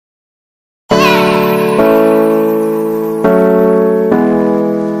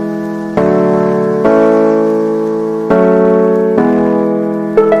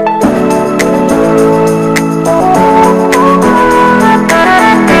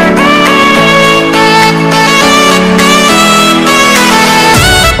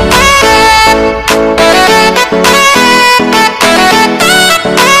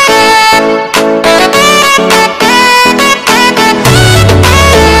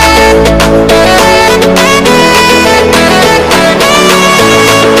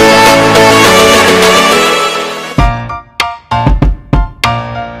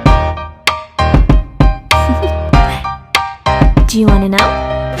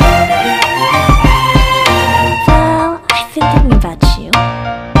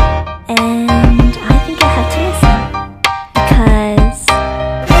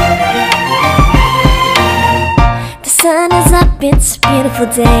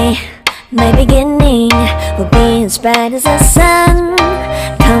day, my beginning will be as bright as the sun.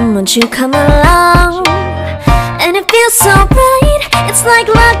 Come, won't you come along? And it feels so bright, it's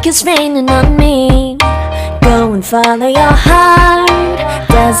like luck is raining on me. Go and follow your heart,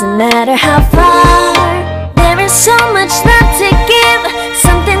 doesn't matter how far. There is so much love to give,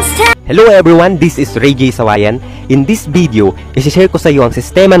 something's Hello everyone, this is Ray J. Sawayan. In this video, isi-share ko sa iyo ang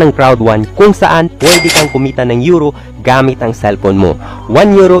sistema ng Crowd1 kung saan pwede kang kumita ng euro gamit ang cellphone mo.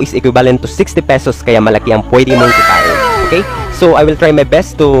 1 euro is equivalent to 60 pesos, kaya malaki ang pwede mong kitain. Okay? So I will try my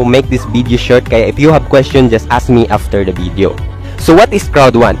best to make this video short, kaya if you have questions, just ask me after the video. So what is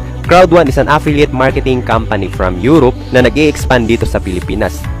Crowd1? Crowd1 is an affiliate marketing company from Europe na nag-i-expand dito sa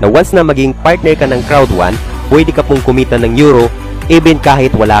Pilipinas. Na once na maging partner ka ng Crowd1, pwede ka pong kumita ng euro even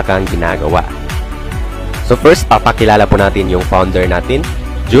kahit wala kang ginagawa. So first, papakilala po natin yung founder natin,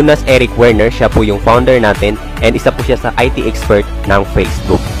 Jonas Eric Werner. Siya po yung founder natin and isa po siya sa IT expert ng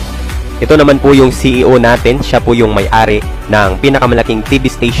Facebook. Ito naman po yung CEO natin. Siya po yung may-ari ng pinakamalaking TV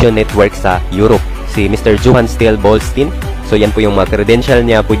station network sa Europe, si Mr. Johan Steele Bolstein. So yan po yung mga credential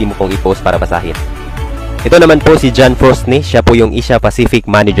niya, pwede mo pong i-post para basahin. Ito naman po si John Frostney. Siya po yung Asia Pacific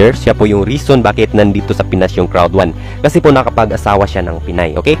Manager. Siya po yung reason bakit nandito sa Pinas yung Crowd1. Kasi po nakapag-asawa siya ng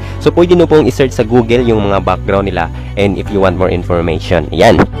Pinay. Okay? So pwede nyo pong i-search sa Google yung mga background nila and if you want more information.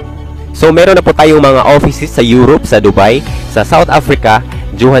 Yan. So meron na po tayong mga offices sa Europe, sa Dubai, sa South Africa,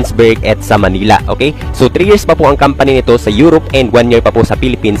 Johannesburg at sa Manila. Okay? So 3 years pa po ang company nito sa Europe and 1 year pa po sa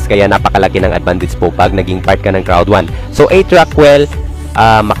Philippines. Kaya napakalaki ng advantage po pag naging part ka ng Crowd1. So 8 Rockwell,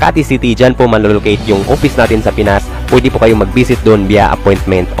 Makati City, dyan po malolocate yung office natin sa Pinas. Pwede po kayong mag-visit doon via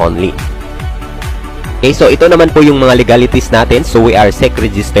appointment only. Okay, so ito naman po yung mga legalities natin. So we are SEC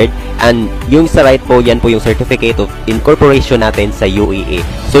registered and yung sa right po, yan po yung certificate of incorporation natin sa UAE.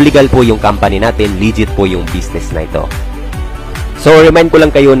 So legal po yung company natin, legit po yung business na ito. So remind ko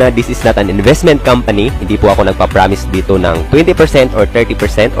lang kayo na this is not an investment company. Hindi po ako nagpa-promise dito ng 20% or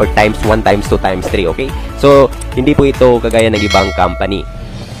 30% or times 1 times 2 times 3, okay? So hindi po ito kagaya ng ibang company.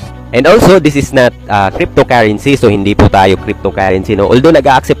 And also, this is not cryptocurrency. So hindi po tayo cryptocurrency, no? Although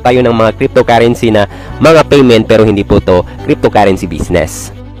nag-a-accept tayo ng mga cryptocurrency na mga payment, pero hindi po to cryptocurrency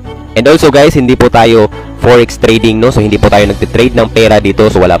business. And also guys, hindi po tayo forex trading, no? So hindi po tayo nagtitrade ng pera dito.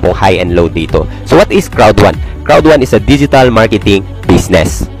 So wala pong high and low dito. So what is Crowd1? Crowd1 is a digital marketing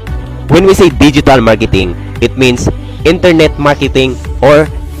business. When we say digital marketing, it means internet marketing or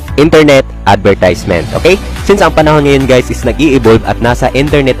internet advertisement. Okay? Since ang panahon ngayon guys is nag-i-evolve at nasa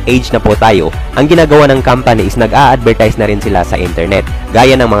internet age na po tayo, ang ginagawa ng company is nag-a-advertise na rin sila sa internet,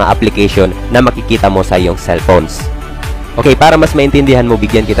 gaya ng mga application na makikita mo sa iyong cellphones. Okay, para mas maintindihan mo,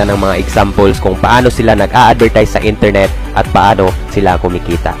 bigyan kita ng mga examples kung paano sila nag-a-advertise sa internet at paano sila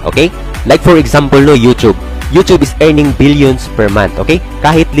kumikita. Okay? Like for example, no, YouTube. YouTube is earning billions per month, okay?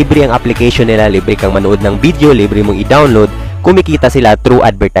 Kahit libre ang application nila, libre kang manood ng video, libre mong i-download, kumikita sila through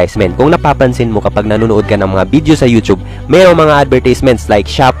advertisement. Kung napapansin mo kapag nanonood ka ng mga video sa YouTube, mayroong mga advertisements like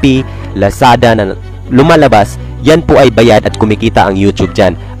Shopee, Lazada na lumalabas, yan po ay bayad at kumikita ang YouTube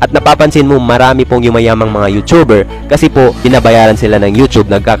dyan. At napapansin mo, marami pong yumayamang mga YouTuber kasi po, binabayaran sila ng YouTube,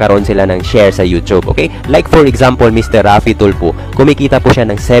 nagkakaroon sila ng share sa YouTube, okay? Like for example, Mr. Rafi Tulfo, kumikita po siya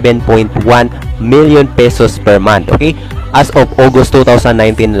ng 7.1 million pesos per month, okay? As of August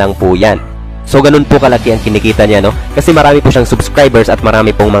 2019 lang po yan. So, ganun po kalaki ang kinikita niya, no? Kasi marami po siyang subscribers at marami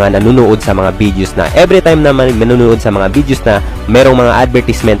pong mga nanonood sa mga videos na every time na manonood sa mga videos na merong mga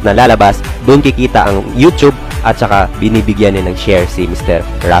advertisement na lalabas, doon kikita ang YouTube at saka binibigyan niya ng share si Mr.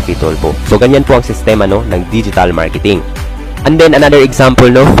 Rafi Tulfo. So, ganyan po ang sistema, no, ng digital marketing. And then, another example,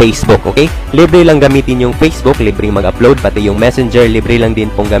 no, Facebook, okay? Libre lang gamitin yung Facebook, libre mag-upload, pati yung Messenger, libre lang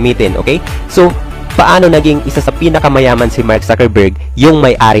din pong gamitin, okay? So, paano naging isa sa pinakamayaman si Mark Zuckerberg, yung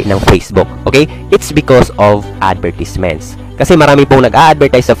may-ari ng Facebook, okay? It's because of advertisements. Kasi marami pong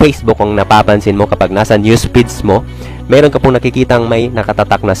nag-a-advertise sa Facebook. Kung napapansin mo kapag nasa news feeds mo, meron ka pong nakikitang may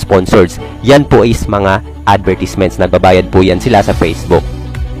nakatatak na sponsors. Yan po is mga advertisements. Nagbabayad po yan sila sa Facebook.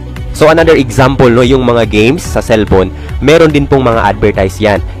 So another example, no, yung mga games sa cellphone, meron din pong mga advertise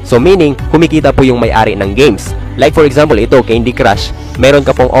yan. So meaning, kumikita po yung may-ari ng games. Like for example, ito, Candy Crush, meron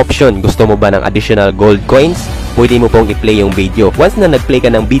ka pong option. Gusto mo ba ng additional gold coins? Pwede mo pong i-play yung video. Once na nag-play ka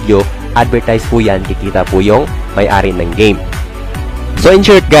ng video, advertise po yan, kikita po yung may-ari ng game. So in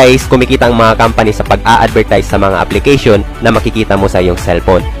short guys, kumikita ang mga company sa pag-a-advertise sa mga application na makikita mo sa iyong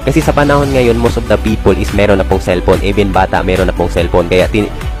cellphone. Kasi sa panahon ngayon, most of the people is meron na pong cellphone. Even bata, meron na pong cellphone. Kaya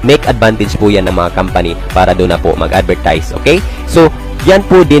make advantage po yan ng mga company para doon na po mag-advertise. Okay? So, yan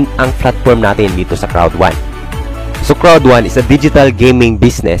po din ang platform natin dito sa Crowd1. So Crowd1 is a digital gaming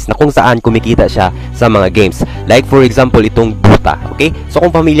business na kung saan kumikita siya sa mga games. Like for example, itong Dota, okay? So kung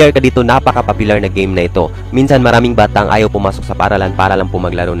familiar ka dito, napaka-popular na game na ito. Minsan maraming bata ang ayaw pumasok sa paralan para lang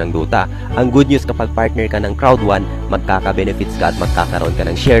pumaglaro ng Dota. Ang good news, kapag partner ka ng Crowd1, magkaka-benefits ka at magkakaroon ka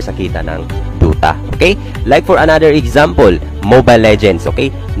ng share sa kita ng Dota, okay? Like for another example, Mobile Legends,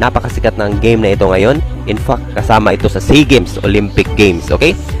 okay? Napakasikat ng game na ito ngayon. In fact, kasama ito sa SEA Games, Olympic Games,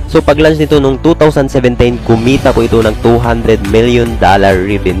 okay? So pag-launch nito noong 2017, kumita po ito ng $200 million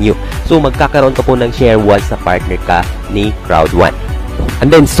revenue. So magkakaroon ka po ng share once na partner ka ni Crowd1.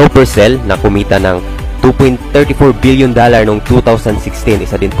 And then Supercell na kumita ng $2.34 billion noong 2016.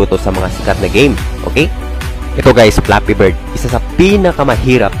 Isa din po ito sa mga sikat na game, okay? Ito guys, Flappy Bird, isa sa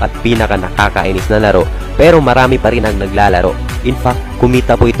pinakamahirap at pinaka-nakakainis na laro, pero marami pa rin ang naglalaro. In fact,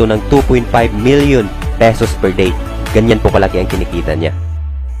 kumita po ito ng 2.5 million pesos per day. Ganyan po kalaki ang kinikita niya.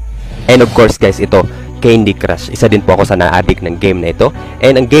 And of course guys, ito, Candy Crush. Isa din po ako sa na-addict ng game na ito.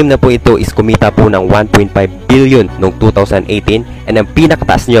 And ang game na po ito is kumita po ng 1.5 billion noong 2018. And ang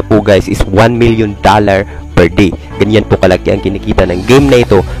pinakataas niya po guys is $1 million per day. Ganyan po kalaki ang kinikita ng game na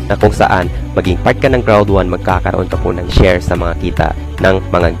ito, na kung saan maging part ka ng Crowd1, magkakaroon ka po ng share sa mga kita ng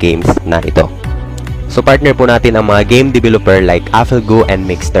mga games na ito. So partner po natin ang mga game developer like AffleGo and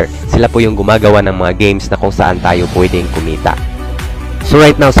Mixter. Sila po yung gumagawa ng mga games na kung saan tayo pwedeng kumita. So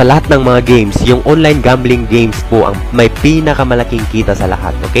right now, sa lahat ng mga games, yung online gambling games po ang may pinakamalaking kita sa lahat,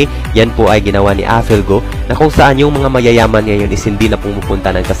 okay? Yan po ay ginawa ni AffleGo, na kung saan yung mga mayayaman ngayon is hindi na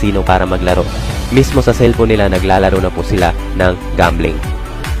pumupunta ng casino para maglaro. Mismo sa cellphone nila, naglalaro na po sila ng gambling.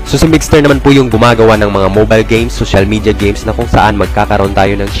 So si Mixter naman po yung gumagawa ng mga mobile games, social media games, na kung saan magkakaroon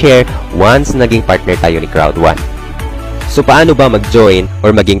tayo ng share once naging partner tayo ni Crowd1. So paano ba mag-join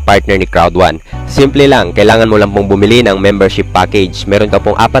or maging partner ni Crowd1? Simple lang, kailangan mo lang pong bumili ng membership package. Meron ka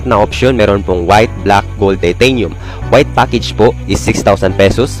pong 4 na option, meron pong white, black, gold, titanium. White package po is 6,000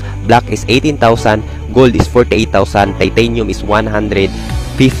 pesos, black is 18,000, gold is 48,000, titanium is 150,000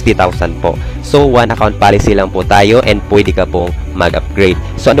 po. So, one account policy lang po tayo and pwede ka pong mag-upgrade.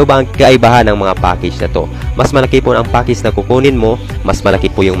 So, ano ba ang kaibahan ng mga package na to? Mas malaki po ang package na kukunin mo, mas malaki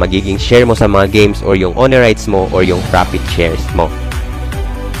po yung magiging share mo sa mga games or yung honor rights mo or yung profit shares mo.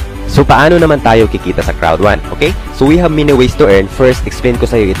 So, paano naman tayo kikita sa Crowd1? Okay? So, we have many ways to earn. First, explain ko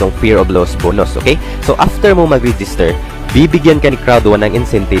sa iyo itong fear of loss bonus. Okay? So, after mo mag-register, bibigyan ka ni Crowd1 ng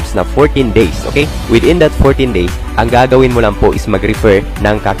incentives na 14 days, okay? Within that 14 days, ang gagawin mo lang po is mag-refer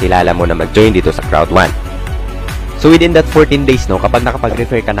ng kakilala mo na mag-join dito sa Crowd1. So within that 14 days, no, kapag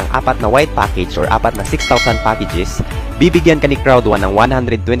nakapag-refer ka ng 4 na white package or 4 na 6,000 packages, bibigyan ka ni Crowd1 ng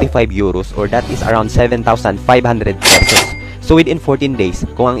 125 euros or that is around 7,500 pesos. So within 14 days,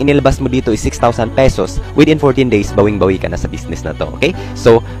 kung ang inilabas mo dito is 6,000 pesos, within 14 days, bawing-bawi ka na sa business na to, okay?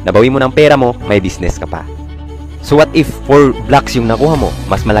 So, nabawi mo ng pera mo, may business ka pa. So what if 4 blocks yung nakuha mo?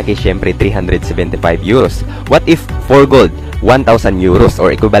 Mas malaki syempre, 375 euros. What if 4 gold? 1,000 euros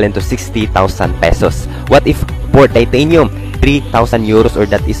or equivalent to 60,000 pesos. What if 4 titanium? 3,000 euros or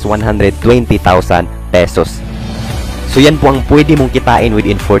that is 120,000 pesos. So yan po ang pwede mong kitain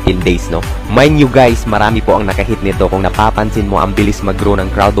within 14 days, no? Mind you guys, marami po ang nakahit nito. Kung napapansin mo, ang bilis mag-grow ng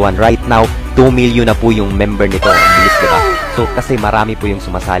Crowd1 right now, 2 million na po yung member nito. Ang bilis, diba? So kasi marami po yung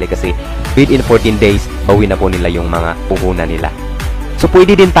sumasali kasi within 14 days, bawi na po nila yung mga puhunan nila. So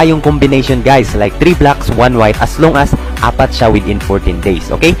pwede din tayong combination guys, like 3 blacks, 1 white, as long as 4 siya within 14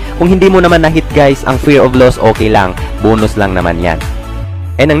 days, okay? Kung hindi mo naman na-hit guys, ang fear of loss, okay lang. Bonus lang naman yan.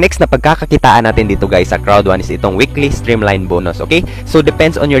 And ang next na pagkakakitaan natin dito guys sa Crowd1 is itong weekly streamline bonus, okay? So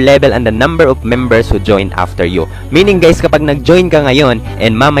depends on your level and the number of members who join after you. Meaning guys, kapag nag-join ka ngayon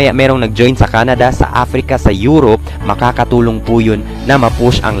and mamaya merong nag-join sa Canada, sa Africa, sa Europe, makakatulong po yun na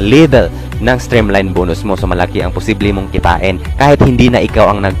ma-push ang level ng streamline bonus mo. So malaki ang posible mong kitain kahit hindi na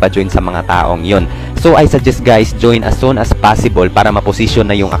ikaw ang nagpa-join sa mga taong yon. So I suggest guys, join as soon as possible para ma-position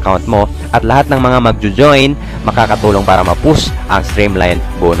na yung account mo at lahat ng mga mag-join makakatulong para ma-push ang streamline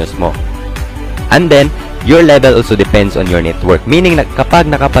bonus mo. And then, your level also depends on your network. Meaning, kapag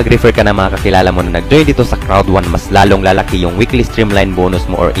nakapag-refer ka ng mga kakilala mo na nag-join dito sa Crowd1, mas lalong lalaki yung weekly streamline bonus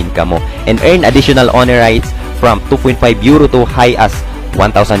mo or income mo. And earn additional honor rights from 2.5 euro to high as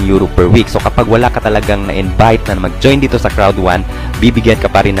 1,000 euro per week. So kapag wala ka talagang na-invite na mag-join dito sa Crowd1, bibigyan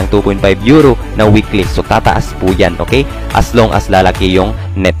ka pa rin ng 2.5 euro na weekly. So tataas po yan, okay? As long as lalaki yung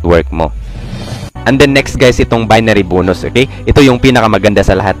network mo. And then next guys, itong binary bonus, okay? Ito yung pinakamaganda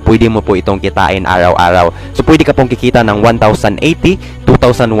sa lahat. Pwede mo po itong kitain araw-araw. So pwede ka pong kikita ng 1,080,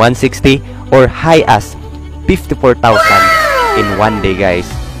 2,160, or high as 54,000 in one day guys.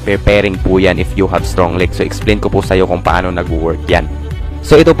 Preparing po yan if you have strong legs. So explain ko po sa'yo kung paano nag-work yan.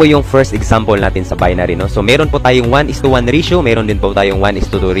 So ito po yung first example natin sa binary, no? So meron po tayong 1:1 ratio, meron din po tayong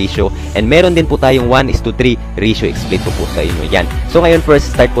 1:2 ratio, and meron din po tayong 1:3 ratio. Explain ko po sa inyo yan. So ngayon first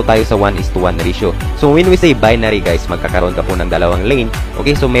start po tayo sa 1:1 ratio. So when we say binary guys, magkakaroon ka po ng dalawang lane.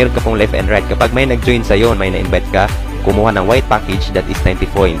 Okay, so meron ka pong left and right. Kapag may nag-join sa iyo, may na-invite ka, kumuha ng white package, that is 90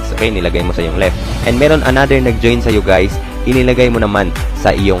 points. Okay, nilagay mo sa iyong left. And meron another nag-join sa iyo guys, inilagay mo naman sa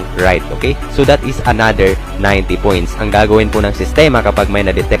iyong right. Okay, so that is another 90 points. Ang gagawin po ng sistema kapag may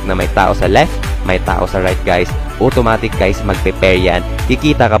na-detect na may tao sa left, may tao sa right guys, automatic guys mag-prepare yan.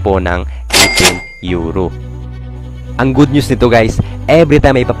 Kikita ka po ng 18 euro. Ang good news nito guys, every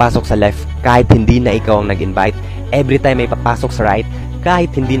time may papasok sa left, kahit hindi na ikaw ang nag-invite, every time may papasok sa right,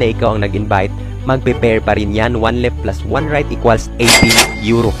 kahit hindi na ikaw ang nag-invite, mag-prepare pa rin yan. 1 left plus 1 right equals 18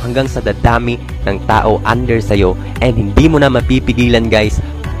 euro. Hanggang sa dadami ng tao under sa'yo, and hindi mo na mapipigilan guys,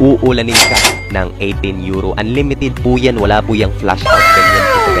 uulanin ka ng 18 euro. Unlimited po yan, wala po yung flash out. Ganyan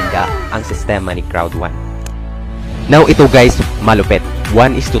po kaganda ang sistema ni Crowd1. Now ito guys, malupit,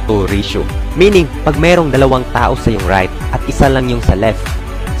 1:2 ratio. Meaning, pag merong dalawang tao sa yung right at isa lang yung sa left,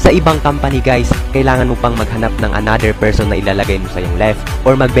 sa ibang company guys, kailangan mo pang maghanap ng another person na ilalagay mo sa yung left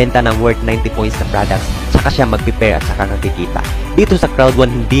or magbenta ng worth 90 points na products, saka siya mag-prepare at saka kakikita. Dito sa Crowd1,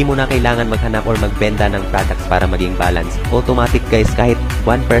 hindi mo na kailangan maghanap or magbenta ng products para maging balance. Automatic guys, kahit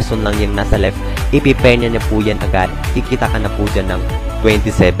one person lang yung nasa left, i-prepare niya po yan agad. Kikita ka na po dyan ng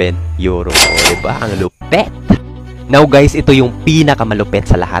 27 euro. O diba? Ang lupet! Now guys, ito yung pinakamalupit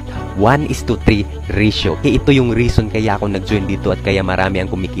sa lahat, 1:3 ratio. Ito yung reason kaya ako nag-join dito at kaya marami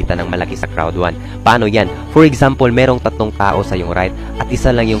ang kumikita ng malaki sa Crowd1. Paano yan? For example, merong 3 tao sa yung right at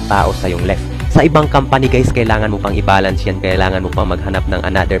isa lang yung tao sa yung left. Sa ibang company guys, kailangan mo pang i-balance yan. Kailangan mo pang maghanap ng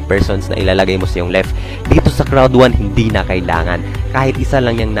another persons na ilalagay mo sa yung left. Dito sa Crowd1, hindi na kailangan. Kahit isa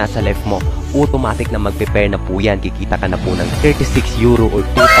lang yung nasa left mo, automatic na mag-prepare na po yan. Kikita ka na po ng 36 euro or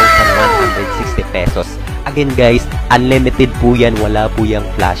 2,160 pesos. Again guys, unlimited po yan, wala po yung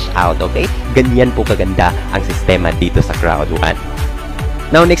flash out, okay? Ganyan po kaganda ang sistema dito sa Crowd1.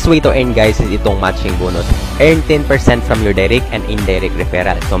 Now, next way to earn guys is itong matching bonus. Earn 10% from your direct and indirect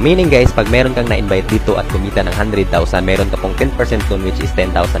referral. So, meaning guys, pag meron kang na-invite dito at kumita ng 100,000, meron ka pong 10% dun which is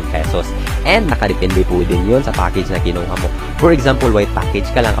 10,000 pesos. And nakadepende po din yun sa package na kinuha mo. For example, white package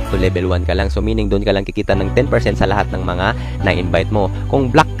ka lang, up to level 1 ka lang. So, meaning dun ka lang kikita ng 10% sa lahat ng mga na-invite mo.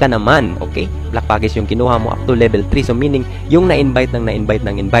 Kung black ka naman, okay? Black package yung kinuha mo up to level 3. So, meaning, yung na-invite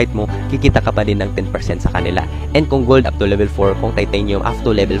mo, kikita ka pa din ng 10% sa kanila. And kung gold up to level 4, kung titanium up to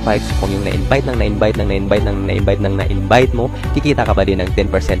level 5, so kung yung na-invite mo, kikita ka pa din ng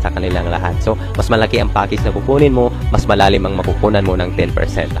 10% sa kanilang lahat. So, mas malaki ang package na kukunin mo, mas malalim ang makukunan mo ng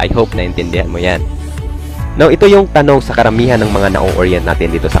 10%. I hope naintindihan mo yan. Now, ito yung tanong sa karamihan ng mga na-orient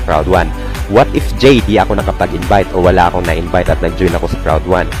natin dito sa Crowd1. What if Jay, di ako nakapag-invite o wala akong na-invite at nag-join ako sa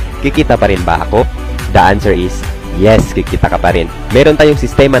Crowd1? Kikita pa rin ba ako? The answer is yes, kikita ka pa rin. Meron tayong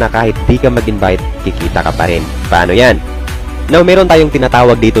sistema na kahit di ka mag-invite, kikita ka pa rin. Paano yan? Now, meron tayong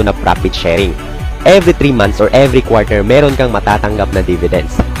tinatawag dito na profit sharing. Every 3 months or every quarter, meron kang matatanggap na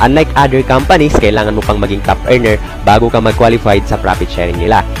dividends. Unlike other companies, kailangan mo pang maging top earner bago ka mag-qualified sa profit sharing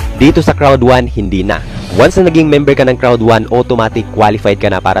nila. Dito sa Crowd1, hindi na. Once na naging member ka ng Crowd1, automatic qualified ka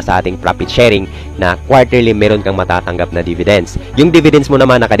na para sa ating profit sharing na quarterly meron kang matatanggap na dividends. Yung dividends mo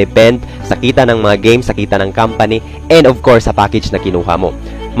naman nakadepend sa kita ng mga games, sa kita ng company, and of course sa package na kinuha mo.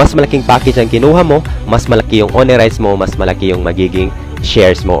 Mas malaking package ang kinuha mo, mas malaki yung honorize mo, mas malaki yung magiging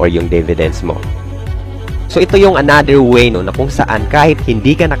shares mo or yung dividends mo. So ito yung another way no, na kung saan kahit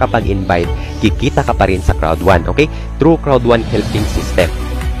hindi ka nakapag-invite, kikita ka pa rin sa Crowd1, okay? Through Crowd1 helping system.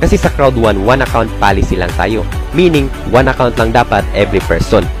 Kasi sa Crowd1, one account policy lang tayo. Meaning, one account lang dapat every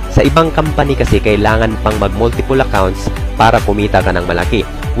person. Sa ibang company kasi, kailangan pang mag-multiple accounts para kumita ka ng malaki.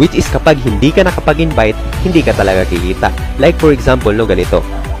 Which is kapag hindi ka nakapag-invite, hindi ka talaga kikita. Like for example, no, ganito.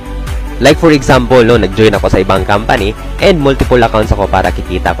 Like for example, no, nag-join ako sa ibang company and multiple accounts ako para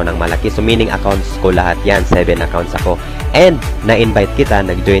kikita ko ng malaki. So meaning accounts ko lahat yan, 7 accounts ako. And na-invite kita,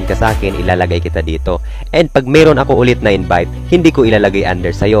 nag-join ka sa akin, ilalagay kita dito. And pag meron ako ulit na-invite, hindi ko ilalagay under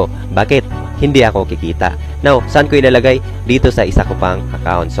sa'yo. Bakit? Hindi ako kikita. Now, saan ko ilalagay? Dito sa isa ko pang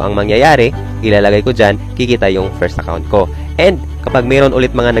account. So ang mangyayari, ilalagay ko dyan, kikita yung first account ko. And kapag meron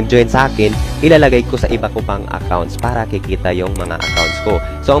ulit mga nag-join sa akin, ilalagay ko sa iba ko pang accounts para kikita yung mga accounts ko.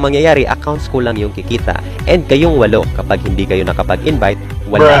 So, ang mangyayari, accounts ko lang yung kikita. And kayong 8, kapag hindi kayo nakapag-invite,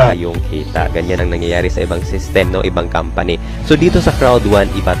 wala kayong kita. Ganyan ang nangyayari sa ibang system, no? Ibang company. So, dito sa Crowd1,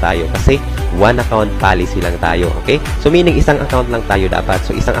 iba tayo. Kasi, one account policy lang tayo. Okay? So, meaning, isang account lang tayo dapat.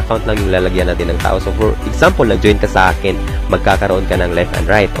 So, isang account lang yung lalagyan natin ng tao. So, for example, nag-join ka sa akin, magkakaroon ka ng left and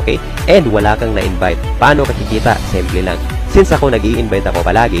right. Okay? And, wala kang na-invite. Paano ka kikita? Simple lang. since ako nag-i-invite ako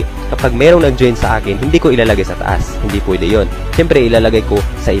palagi, kapag merong nag-join sa akin, hindi ko ilalagay sa taas. Hindi pwede yon. Siyempre, ilalagay ko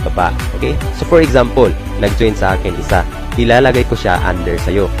sa ibaba. Okay? So, for example, nag-join sa akin isa, ilalagay ko siya under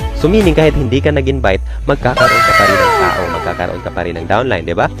sa'yo. So, meaning, kahit hindi ka nag-invite, magkakaroon ka pa rin ng tao, magkakaroon ka pa rin ng downline,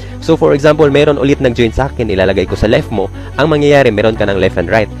 di ba? So, for example, meron ulit nag-join sa akin, ilalagay ko sa left mo. Ang mangyayari, meron ka ng left and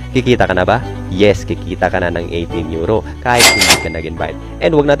right. Kikita ka na ba? Yes, kikita ka na ng 18 euro kahit hindi ka nag-invite.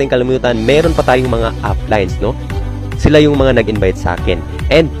 And wag natin kalimutan, meron pa tayong mga uplines, no? Sila yung mga nag-invite sa akin.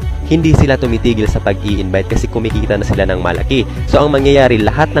 And hindi sila tumitigil sa pag-i-invite kasi kumikita na sila ng malaki. So, ang mangyayari,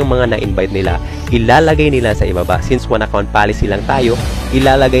 lahat ng mga na-invite nila, ilalagay nila sa ibaba. Since one account policy lang tayo,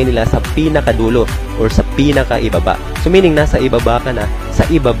 ilalagay nila sa pinakadulo or sa pinaka-ibaba. So, meaning, nasa ibaba ka na, sa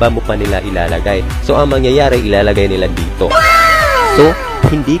ibaba mo pa nila ilalagay. So, ang mangyayari, ilalagay nila dito. So,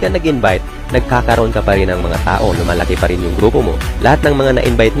 hindi ka nag-invite, nagkakaroon ka pa rin ng mga tao, lumalaki pa rin yung grupo mo. Lahat ng mga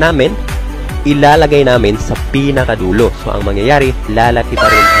na-invite namin, ilalagay namin sa pinakadulo. So, ang mangyayari, lalaki pa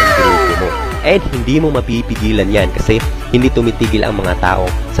rin ang grupo mo. And hindi mo mapipigilan yan kasi hindi tumitigil ang mga tao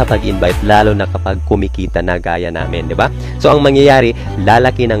sa pag-invite, lalo na kapag kumikita na gaya namin, di ba? So, ang mangyayari,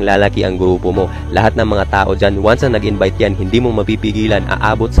 lalaki ng lalaki ang grupo mo. Lahat ng mga tao dyan, once na nag-invite yan, hindi mo mapipigilan,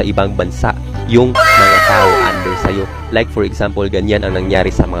 aabot sa ibang bansa yung mga tao under sa'yo. Like for example, ganyan ang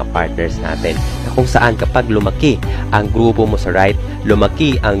nangyari sa mga partners natin. Kung saan kapag lumaki ang grupo mo sa right,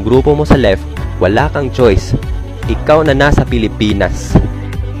 lumaki ang grupo mo sa left, wala kang choice. Ikaw na nasa Pilipinas,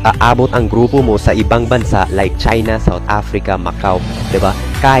 aabot ang grupo mo sa ibang bansa like China, South Africa, Macau, diba?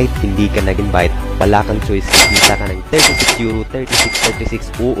 Kahit hindi ka nag-invite, wala kang choice. Kita ka ng 36 euro,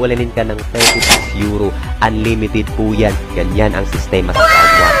 36, uulanin ka ng 36 euro. Unlimited po yan. Ganyan ang sistema sa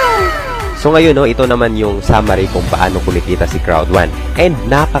Crowd1. So ngayon, no, ito naman yung summary kung paano kumikita si Crowd1. And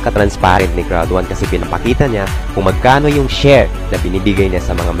napaka-transparent ni Crowd1 kasi pinapakita niya kung magkano yung share na binibigay niya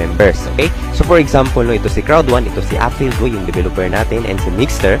sa mga members. Okay? So for example, no, ito si Crowd1, ito si Affilgo, yung developer natin, and si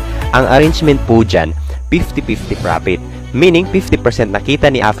Mixter. Ang arrangement po dyan, 50-50 profit. Meaning, 50% nakita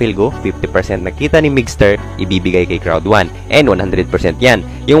ni Affilgo, 50% nakita ni Mixter, ibibigay kay Crowd1. And 100% yan.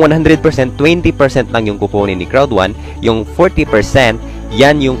 Yung 100%, 20% lang yung kukunin ni Crowd1. Yung 40%,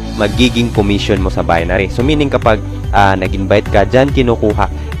 yan yung magiging commission mo sa binary. So, meaning kapag nag-invite ka, dyan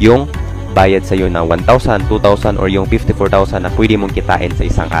kinukuha yung bayad sa'yo na 1,000, 2,000, or yung 54,000 na pwede mong kitain sa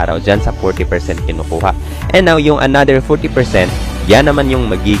isang araw. Dyan sa 40% kinukuha. And now, yung another 40%, yan naman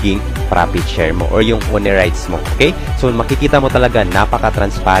yung magiging profit share mo or yung owner rights mo. Okay? So, makikita mo talaga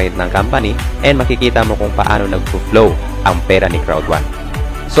napaka-transparent ng company and makikita mo kung paano nag-flow ang pera ni Crowd1.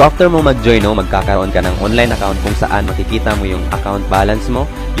 So, after mo mag-join, no, magkakaroon ka ng online account kung saan makikita mo yung account balance mo,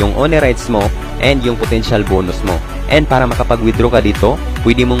 yung owner rights mo, and yung potential bonus mo. And para makapag-withdraw ka dito,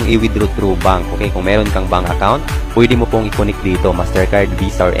 pwede mong i-withdraw through bank. Okay? Kung meron kang bank account, pwede mo pong i-connect dito, Mastercard,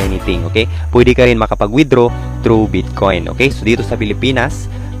 Visa, or anything. Okay? Pwede ka rin makapag-withdraw through Bitcoin. Okay? So, dito sa Pilipinas,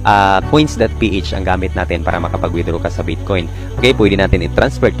 coins.ph ang gamit natin para makapag-withdraw ka sa Bitcoin. Okay? Pwede natin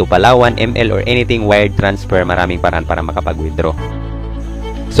i-transfer to Palawan, ML, or anything wired transfer. Maraming paraan para makapag-withdraw.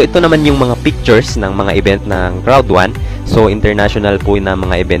 So, ito naman yung mga pictures ng mga event ng Crowd1. So, international po na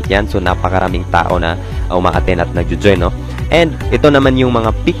mga event yan. So, napakaraming tao na uma-attend at nag-join, no? And, ito naman yung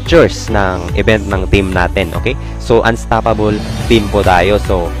mga pictures ng event ng team natin, okay? So, unstoppable team po tayo.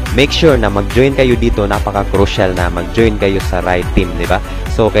 So, make sure na mag-join kayo dito. Napaka-crucial na mag-join kayo sa right team, di ba?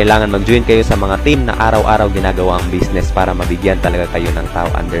 So, kailangan mag-join kayo sa mga team na araw-araw ginagawa ang business para mabigyan talaga kayo ng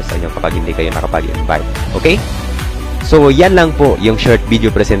tao under sa inyo kapag hindi kayo nakapag-invite. Okay? So, yan lang po yung short video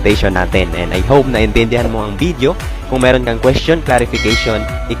presentation natin. And I hope na intindihan mo ang video. Kung meron kang question, clarification,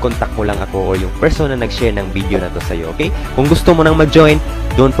 i-contact mo lang ako or yung person na nag-share ng video na to sa'yo, okay? Kung gusto mo nang mag-join,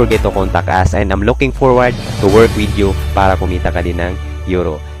 don't forget to contact us. And I'm looking forward to work with you para kumita ka din ng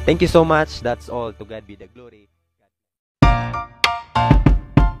euro. Thank you so much. That's all. To God be the glory.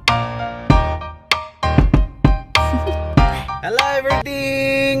 Hello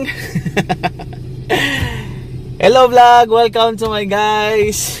everything! Hello vlog! Welcome to my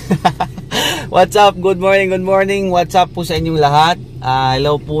guys! What's up? Good morning, good morning! What's up po sa inyong lahat?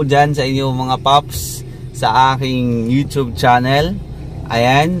 Hello po dyan sa inyong mga pops sa aking YouTube channel.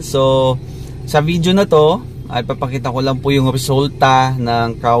 Ayan, so sa video na to ay papakita ko lang po yung resulta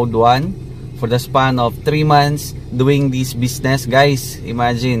ng Crowd1 for the span of 3 months doing this business. Guys,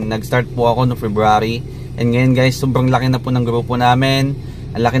 imagine, nag-start po ako no February. And ngayon guys, sobrang laki na po ng grupo namin.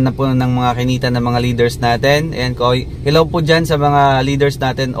 Ang laki na po ng mga kinita ng mga leaders natin. And hello po dyan sa mga leaders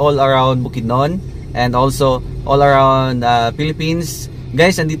natin all around Bukidnon. And also all around Philippines.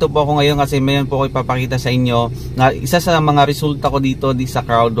 Guys, andito po ako ngayon kasi mayon po ako ipapakita sa inyo na isa sa mga resulta ko dito sa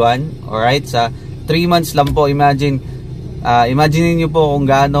Crowd1. Alright, sa 3 months lang po. Imagine, Imagine niyo po kung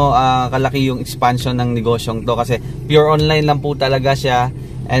gaano kalaki yung expansion ng negosyong to, kasi pure online lang po talaga siya.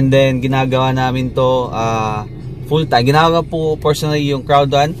 And then ginagawa namin to full time. Ginagawa po personally yung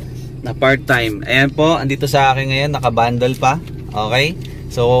Crowd1 na part time. Ayan po, andito sa akin ngayon, naka-bundle pa. Okay,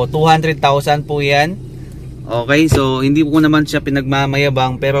 so 200,000 po yan. Okay, so hindi po naman siya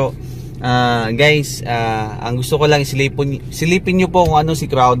pinagmamayabang, pero guys, ang gusto ko lang silipin nyo po kung ano si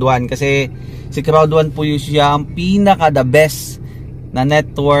Crowd1, kasi si Crowd1 po siya ang pinaka the best na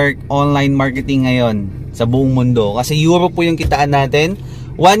network online marketing ngayon sa buong mundo. Kasi euro po yung kitaan natin.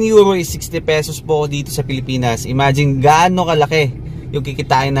 1 euro is 60 pesos po dito sa Pilipinas. Imagine gaano kalaki yung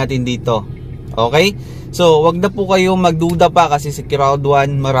kikitain natin dito. Okay? So, wag na po kayong magduda pa, kasi si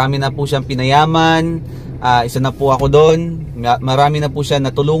Crowd1, marami na po siyang pinayaman. Isa na po ako doon. Marami na po siya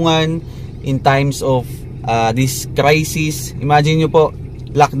natulungan in times of this crisis. Imagine nyo po,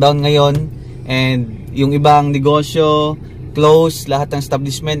 lockdown ngayon, and yung ibang negosyo close, lahat ng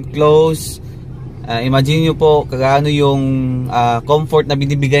establishment close. Imagine nyo po kagaano yung comfort na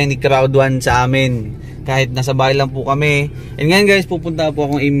binibigay ni Crowd1 sa amin kahit nasa bahay lang po kami. And ngayon guys, pupunta po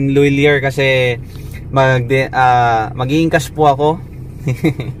akong in Luilier kasi mag-i-encash po ako.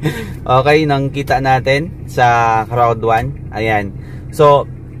 Okay, nang kita natin sa Crowd1. Ayan. So,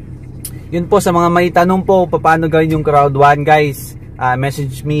 yun po, sa mga may tanong po paano gawin yung Crowd1 guys,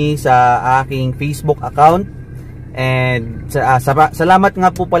 message me sa aking Facebook account. And salamat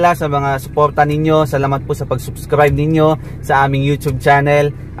nga po pala sa mga suporta ninyo. Salamat po sa pag-subscribe ninyo sa aming YouTube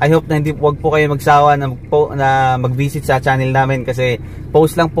channel. I hope na wag po kayo magsawa na mag-visit sa channel namin, kasi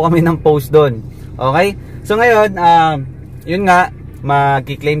post lang po kami ng post doon. Okay? So ngayon, yun nga,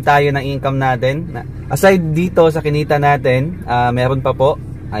 mag-claim tayo ng income natin. Aside dito sa kinita natin, meron pa po.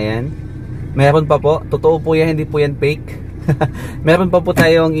 Ayan. Meron pa po. Totoo po yan, hindi po yan fake. Meron pa po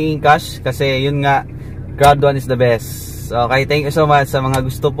tayong i-encash, kasi yun nga, Crowd1 is the best. Okay, thank you so much sa mga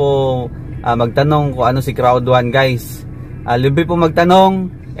gusto po magtanong kung ano si Crowd1 guys. Libre po magtanong,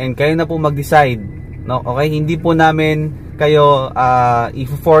 and kayo na po mag-decide. No? Okay, hindi po namin kayo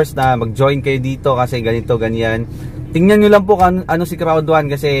i-force na mag-join kayo dito kasi ganito, ganyan. Tingnan nyo lang po kung ano si Crowd1,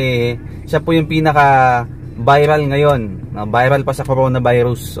 kasi siya po yung pinaka viral ngayon. Viral pa sa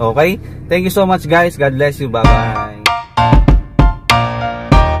coronavirus. Okay, thank you so much guys. God bless you. Bye bye.